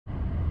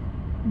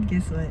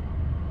Guess what?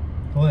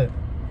 What?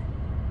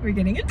 We're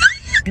getting a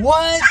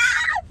What?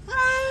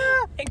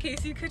 In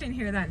case you couldn't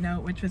hear that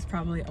note, which was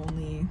probably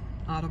only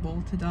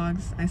audible to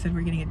dogs, I said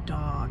we're getting a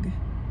dog.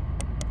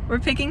 We're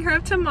picking her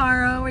up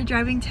tomorrow. We're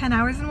driving 10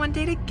 hours in one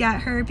day to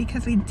get her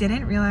because we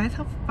didn't realize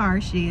how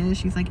far she is.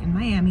 She's like in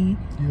Miami.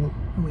 Yep.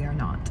 We are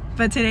not.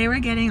 But today we're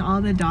getting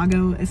all the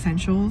doggo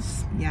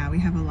essentials. Yeah, we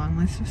have a long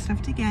list of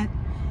stuff to get,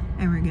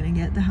 and we're gonna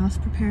get the house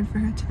prepared for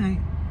her tonight.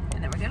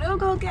 And then we're gonna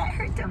go get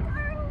her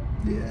tomorrow.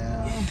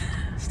 Yeah.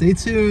 Stay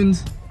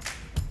tuned.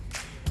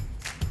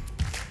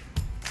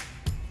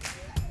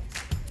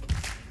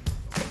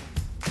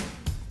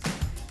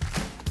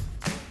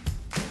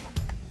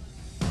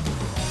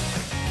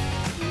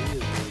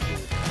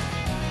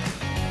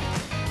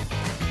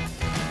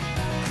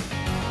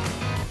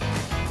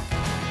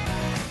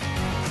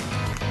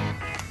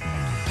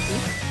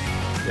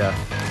 Yeah.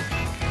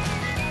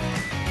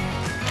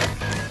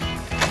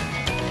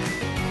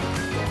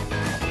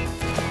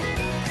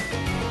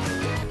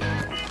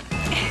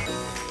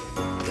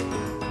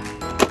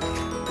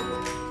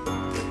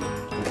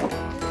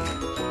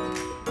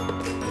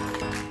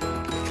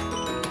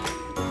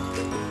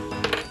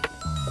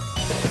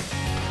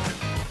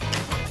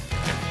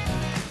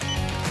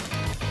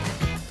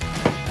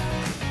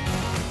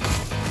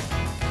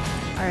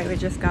 All right, we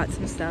just got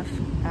some stuff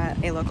at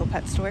a local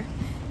pet store,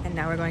 and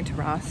now we're going to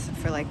Ross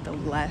for like the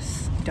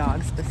less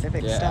dog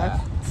specific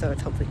stuff, so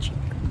it's hopefully cheaper.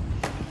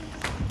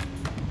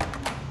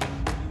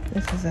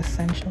 This is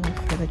essential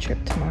for the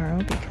trip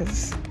tomorrow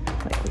because,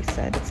 like we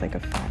said, it's like a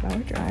 5-hour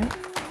drive.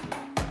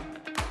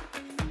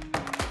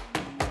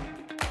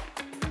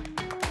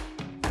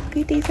 Look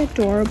at these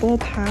adorable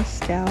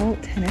pastel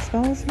tennis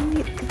balls,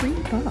 only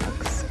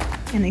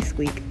 $3, and they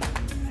squeak.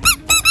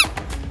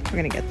 We're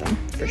gonna get them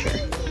for sure.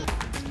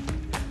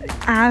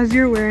 As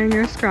you're wearing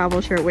your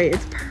Scrabble shirt, wait,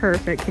 it's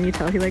perfect. Can you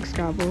tell he likes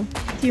Scrabble?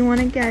 Do you want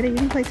to get it? You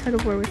can play tug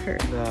of war with her.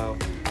 No.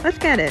 Let's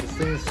get it. This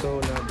thing is so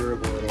not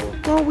durable at all.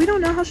 Well, we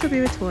don't know how she'll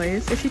be with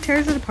toys. If she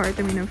tears it apart,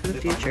 then we know for the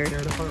future. If I tear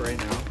it apart right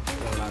now,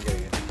 I'm not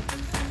getting it.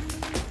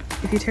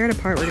 If you tear it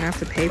apart, we're gonna have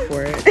to pay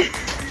for it.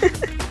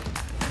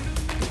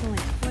 Only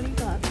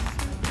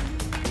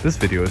 $20. This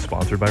video is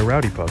sponsored by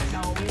Rowdy Pups.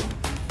 No.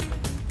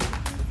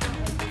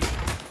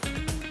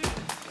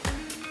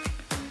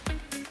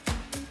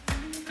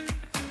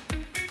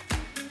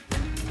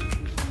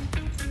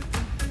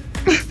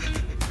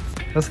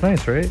 That's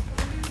nice, right? I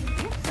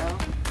think so,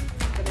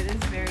 but it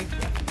is very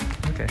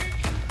fluffy. Okay.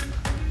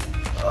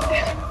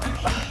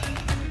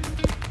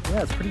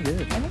 Yeah, it's pretty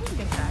good. I think it's a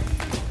good size.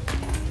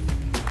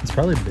 It's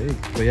probably big,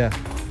 but yeah.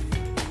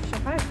 She'll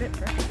probably fit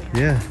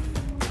perfectly. Yeah.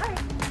 Alright.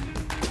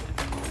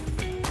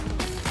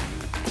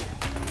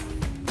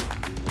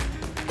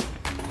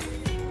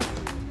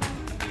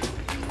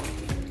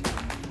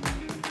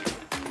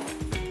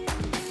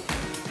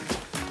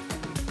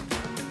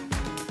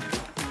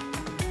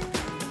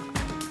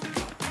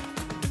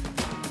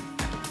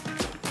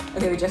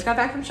 Okay, we just got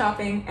back from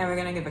shopping and we're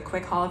gonna give a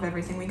quick haul of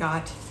everything we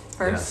got.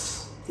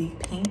 First, the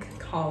pink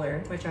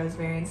collar, which I was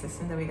very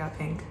insistent that we got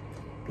pink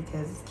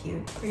because it's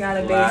cute. We got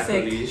a Black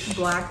basic leash.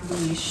 black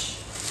leash.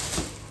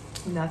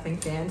 Nothing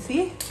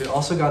fancy. We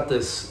also got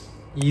this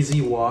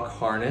Easy Walk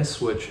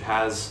harness, which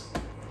has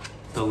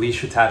the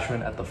leash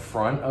attachment at the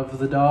front of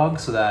the dog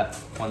so that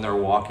when they're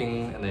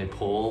walking and they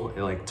pull,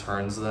 it like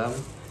turns them.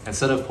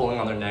 Instead of pulling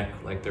on their neck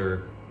like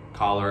their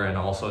collar and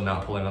also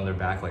not pulling on their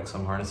back like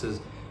some harnesses,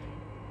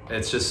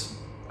 it's just,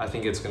 I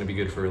think it's going to be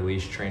good for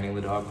leash training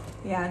the dog.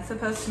 Yeah, it's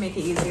supposed to make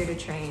it easier to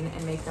train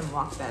and make them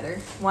walk better.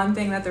 One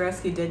thing that the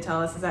rescue did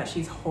tell us is that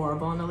she's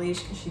horrible on the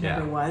leash because she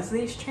never was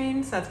leash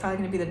trained. So that's probably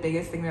going to be the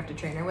biggest thing we have to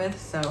train her with.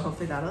 So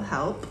hopefully that'll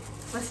help.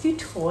 Let's do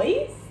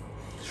toys.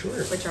 Sure.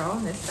 Which are all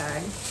in this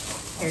bag.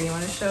 Here, you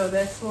want to show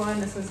this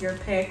one? This was your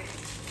pick.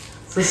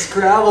 It's a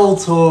Scrabble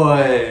toy.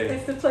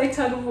 It's to play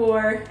tug of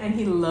war, and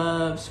he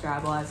loves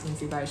Scrabble, as you can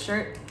see by his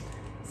shirt.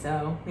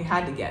 So we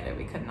had to get it.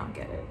 We could not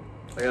get it.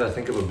 I gotta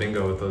think of a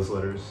bingo with those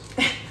letters.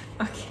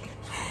 Okay.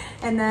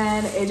 And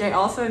then AJ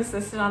also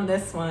insisted on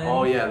this one.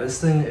 Oh yeah,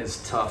 this thing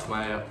is tough.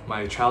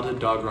 My childhood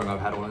dog growing up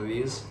had one of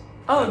these.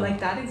 Oh, like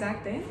that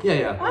exact thing? Yeah,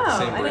 yeah. Oh,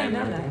 same I brand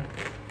didn't know and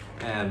everything.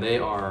 And they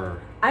are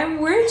I'm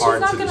worried she's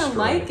hard not to gonna destroy.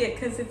 like it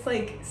because it's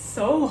like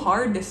so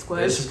hard to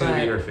squish. This is gonna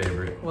be but her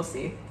favorite. We'll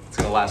see. It's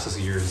gonna last us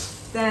years.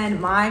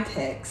 Then my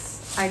picks.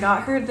 I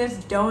got her this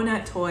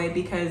donut toy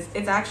because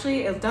it's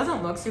actually, it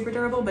doesn't look super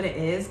durable, but it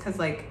is because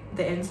like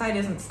the inside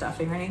isn't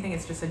stuffing or anything.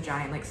 It's just a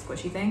giant like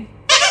squishy thing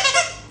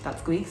that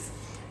squeaks.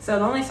 So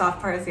the only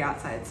soft part is the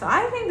outside. So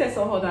I think this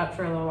will hold up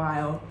for a little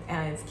while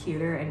and it's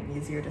cuter and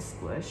easier to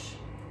squish.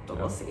 But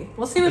we'll see.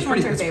 We'll see which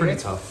one's her favorite.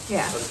 It's pretty tough.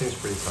 Yeah. That seems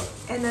pretty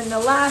tough. And then the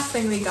last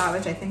thing we got,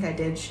 which I think I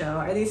did show,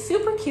 are these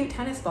super cute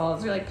tennis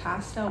balls. They're like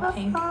pastel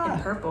pink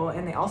and purple,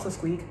 and they also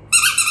squeak.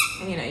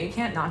 And you know, you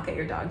can't not get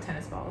your dog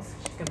tennis balls.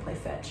 She's gonna play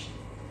fetch.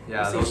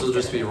 Yeah, We'll see those if will she's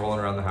just be good. rolling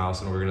around the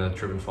house and we're gonna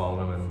trip and fall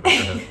them and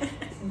we're gonna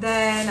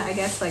Then I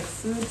guess like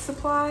food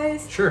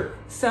supplies. Sure.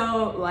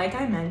 So like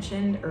I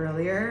mentioned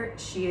earlier,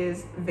 she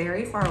is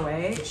very far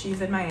away. She's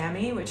in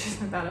Miami, which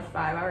is about a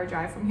 5-hour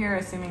drive from here,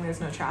 assuming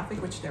there's no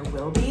traffic, which there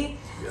will be.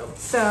 Yep.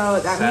 So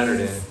that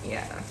Saturday. means,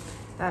 yeah.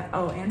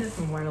 And it's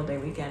Memorial Day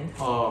weekend.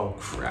 Oh,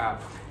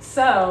 crap.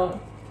 So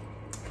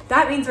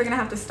that means we're gonna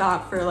have to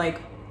stop for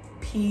like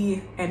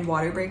pee and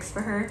water breaks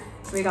for her.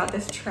 So we got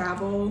this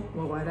travel,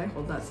 well, why did I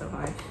hold that so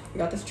high? We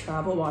got this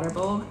travel water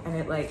bowl, and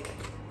it like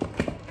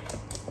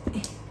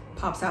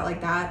pops out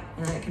like that,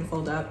 and then it can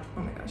fold up.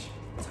 Oh my gosh,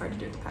 it's hard to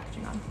do with the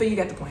packaging on, but you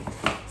get the point.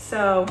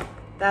 So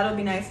that'll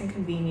be nice and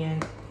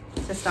convenient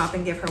to stop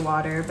and give her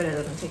water, but it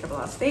doesn't take up a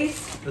lot of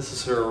space. This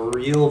is her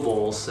real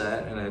bowl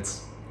set, and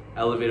it's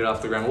elevated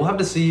off the ground. We'll have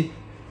to see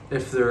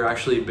if they're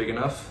actually big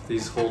enough.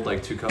 These hold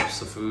like 2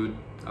 cups of food,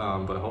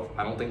 but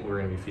I don't think we're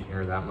gonna be feeding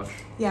her that much.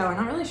 Yeah, we're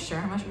not really sure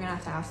how much. We're gonna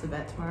have to ask the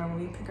vet tomorrow when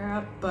we pick her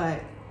up,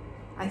 but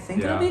I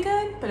think Yeah. it'll be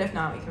good. But if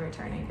not, we can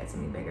return it and get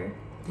something bigger.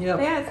 Yep.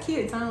 But yeah, it's cute.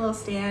 It's on a little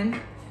stand.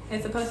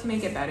 It's supposed to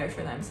make it better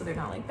for them so they're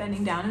not like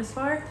bending down as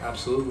far.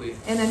 Absolutely.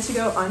 And then to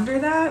go under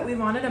that, we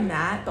wanted a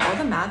mat, but all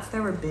the mats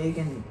there were big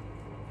and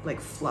like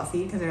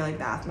fluffy because they're like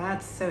bath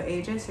mats. So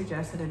AJ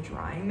suggested a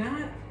drying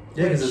mat.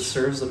 Yeah, because it which-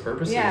 serves the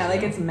purpose. Yeah,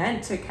 like it's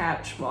meant to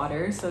catch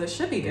water, so this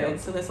should be good. Yep.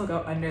 So this will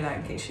go under that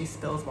in case she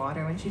spills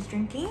water when she's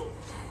drinking.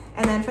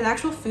 And then for the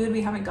actual food,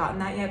 we haven't gotten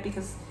that yet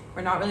because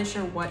we're not really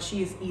sure what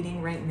she's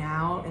eating right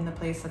now in the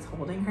place that's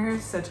holding her.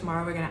 So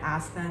tomorrow we're gonna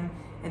ask them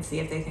and see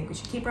if they think we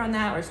should keep her on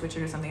that or switch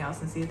her to something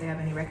else and see if they have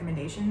any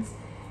recommendations.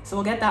 So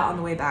we'll get that on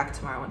the way back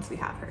tomorrow once we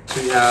have her.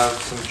 So we have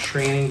some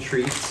training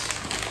treats.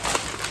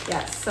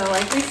 Yes, so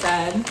like we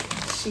said,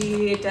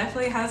 she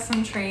definitely has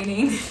some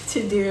training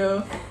to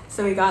do.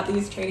 So we got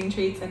these training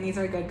treats, and these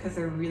are good because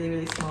they're really,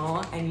 really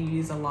small and you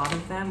use a lot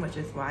of them, which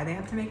is why they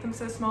have to make them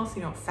so small so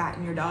you don't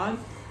fatten your dog.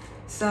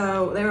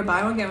 So they were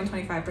buy one, get one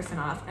 25%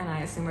 off, and I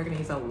assume we're gonna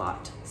use a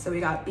lot. So we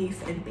got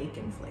beef and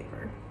bacon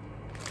flavor.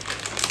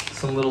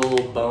 Some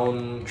little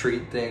bone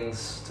treat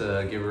things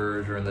to give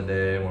her during the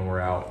day when we're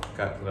out.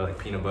 Got like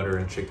peanut butter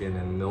and chicken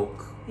and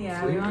milk.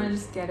 Yeah, we want to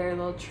just get her a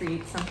little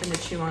treat, something to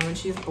chew on when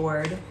she's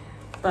bored.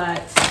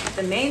 But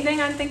the main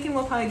thing I'm thinking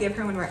we'll probably give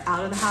her when we're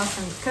out of the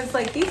house, because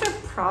like these are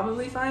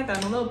probably fine, but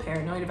I'm a little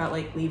paranoid about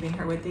like leaving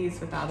her with these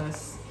without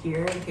us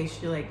here in case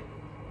she like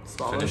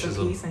swallows Finishes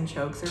a piece and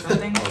chokes or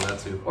something. Oh, that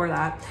too. Or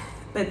that.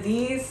 But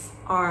these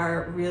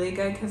are really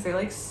good because they're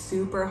like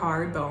super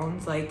hard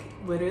bones, like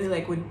literally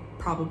like would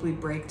probably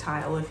break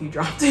tile if you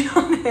dropped it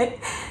on it.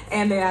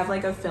 And they have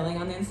like a filling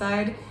on the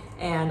inside.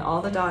 And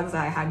all the dogs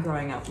I had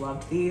growing up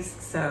loved these.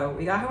 So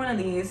we got her one of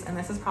these, and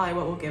this is probably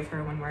what we'll give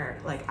her when we're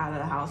like out of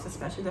the house,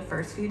 especially the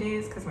first few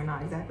days because we're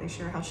not exactly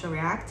sure how she'll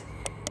react.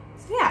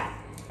 So yeah.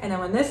 And then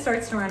when this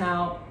starts to run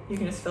out, you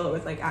can just fill it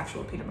with like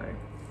actual peanut butter.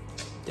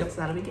 Yep. So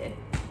that'll be good.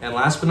 And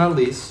last but not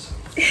least,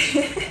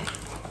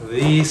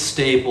 the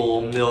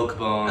staple milk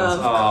bones. Of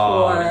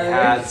Oh, course. you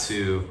had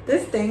to.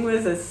 This thing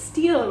was a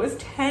steal. It was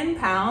 10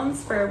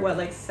 pounds for what,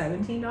 like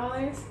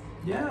 $17?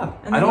 Yeah.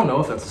 And I then- don't know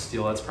if that's a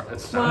steal. It's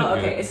sounded Well,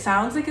 okay, good. it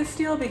sounds like a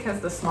steal because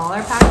the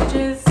smaller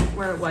packages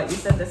were what you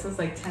said this was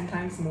like 10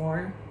 times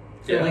more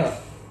for Yeah. like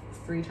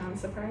 3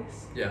 times the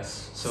price.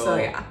 Yes. So, So,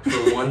 yeah.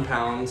 for 1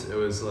 pound, it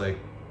was like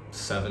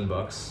 $7.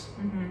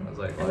 Mm-hmm. I was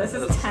like, And well, this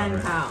that is doesn't sound 10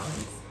 right.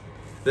 pounds.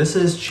 This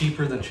is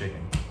cheaper than chicken.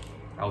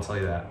 I'll tell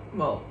you that.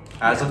 Well,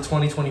 As yeah, of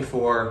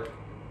 2024,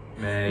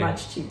 May,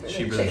 much cheaper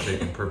than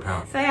chicken per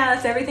pound. So yeah,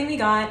 that's everything we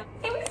got.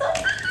 And we're so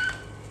excited.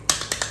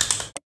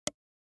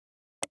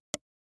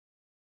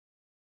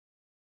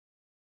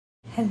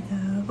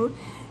 Hello.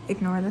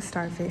 Ignore the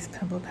star face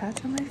pimple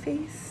patch on my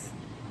face.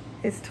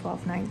 It's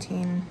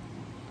 12:19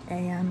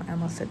 a.m. I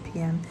almost said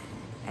p.m.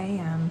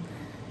 a.m.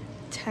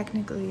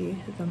 Technically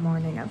the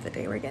morning of the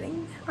day we're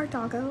getting our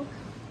doggo.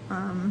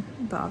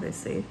 But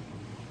obviously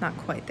not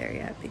quite there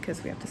yet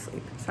because we have to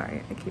sleep.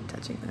 Sorry, I keep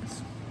touching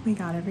this. We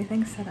got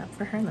everything set up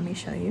for her. Let me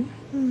show you.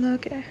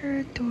 Look at her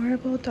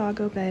adorable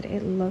doggo bed.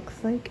 It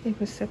looks like it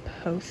was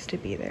supposed to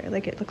be there.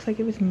 Like it looks like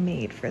it was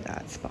made for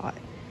that spot.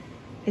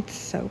 It's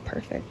so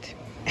perfect.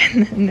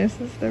 And then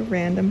this is the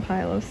random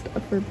pile of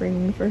stuff we're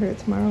bringing for her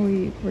tomorrow.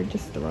 We're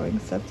just throwing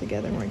stuff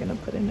together and we're gonna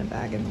put in a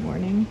bag in the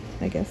morning.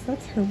 I guess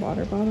that's her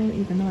water bottle,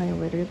 even though I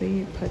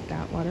literally put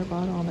that water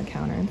bottle on the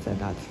counter and said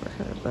that's for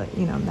her. But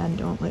you know, men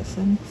don't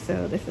listen.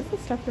 So this is the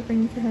stuff we're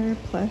bringing for her,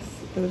 plus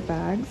those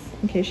bags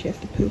in case she has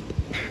to poop.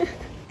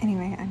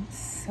 Anyway, I'm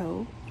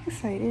so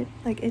excited.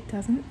 Like it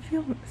doesn't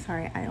feel,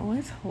 sorry, I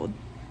always hold,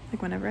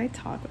 like whenever I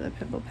talk with a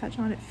pimple patch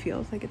on, it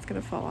feels like it's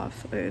gonna fall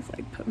off, so I always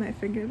like put my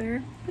finger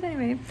there. But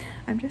anyway,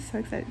 I'm just so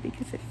excited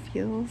because it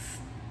feels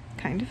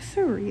kind of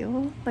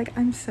surreal. Like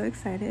I'm so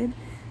excited,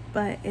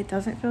 but it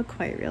doesn't feel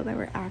quite real that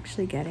we're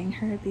actually getting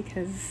her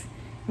because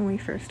when we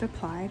first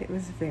applied, it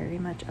was very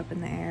much up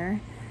in the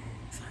air.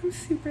 So I'm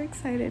super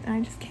excited and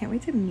I just can't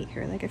wait to meet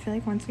her. Like I feel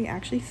like once we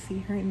actually see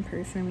her in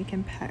person and we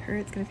can pet her,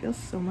 it's gonna feel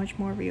so much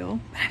more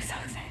real. But I'm so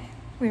excited.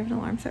 We have an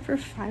alarm set for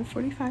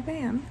 5:45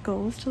 a.m.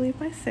 Goal is to leave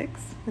by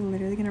 6. We're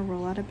literally gonna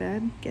roll out of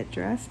bed, get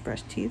dressed,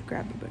 brush teeth,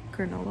 grab a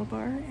granola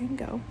bar, and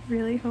go.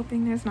 Really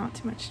hoping there's not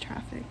too much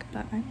traffic,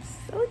 but I'm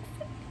so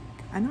excited.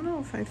 I don't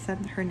know if I've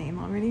said her name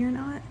already or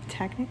not.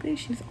 Technically,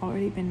 she's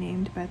already been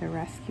named by the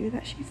rescue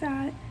that she's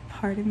at.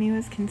 Part of me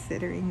was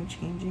considering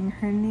changing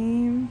her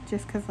name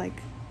just because,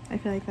 like, I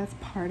feel like that's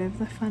part of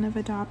the fun of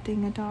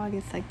adopting a dog.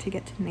 It's like to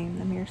get to name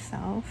them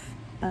yourself.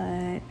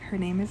 But her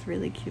name is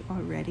really cute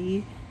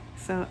already.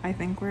 So I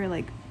think we're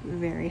like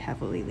very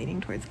heavily leaning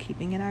towards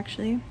keeping it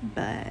actually,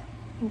 but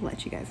we'll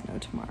let you guys know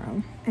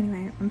tomorrow.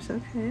 Anyway, I'm so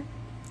excited.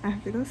 I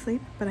have to go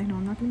sleep, but I know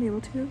I'm not gonna be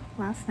able to.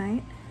 Last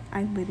night,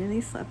 I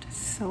literally slept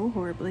so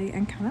horribly,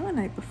 and kind of the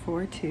night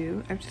before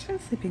too. I've just been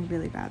sleeping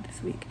really bad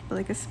this week, but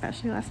like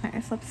especially last night,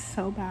 I slept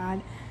so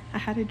bad. I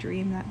had a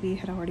dream that we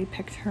had already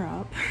picked her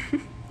up.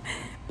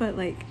 But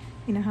like,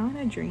 you know how in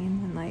a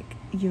dream when like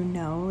you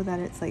know that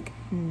it's like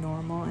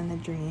normal in the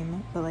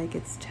dream, but like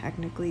it's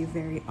technically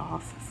very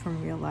off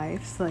from real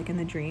life. So like in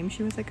the dream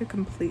she was like a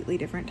completely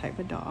different type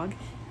of dog,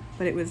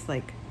 but it was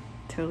like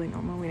totally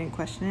normal. We didn't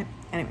question it.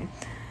 Anyway,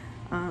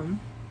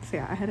 so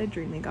yeah, I had a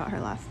dream we got her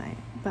last night,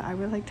 but I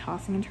was like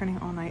tossing and turning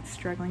all night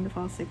struggling to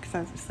fall asleep because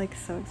I was just like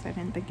so excited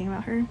and thinking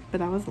about her. But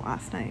that was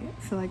last night,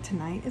 so like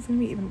tonight is gonna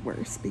be even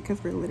worse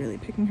because we're literally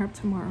picking her up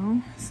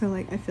tomorrow. So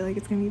like I feel like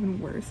it's gonna be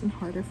even worse and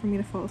harder for me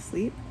to fall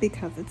asleep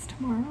because it's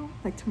tomorrow.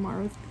 Like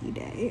tomorrow's the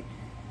day,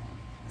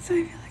 so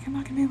I feel like I'm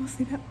not gonna be able to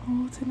sleep at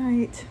all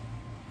tonight.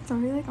 It's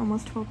already like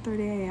almost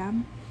 12:30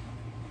 a.m.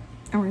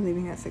 and we're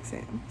leaving at 6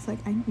 a.m. It's like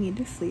I need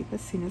to sleep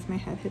as soon as my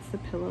head hits the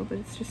pillow, but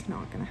it's just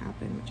not gonna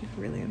happen, which is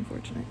really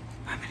unfortunate.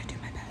 I'm gonna do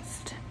my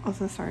best.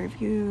 Also, sorry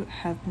if you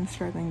have been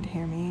struggling to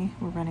hear me.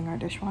 We're running our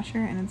dishwasher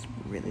and it's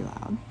really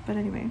loud. But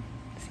anyway,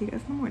 see you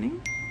guys in the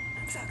morning.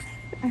 I'm so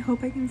excited. I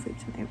hope I can sleep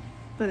tonight,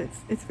 but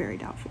it's very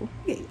doubtful.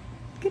 Yay.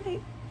 Good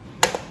night.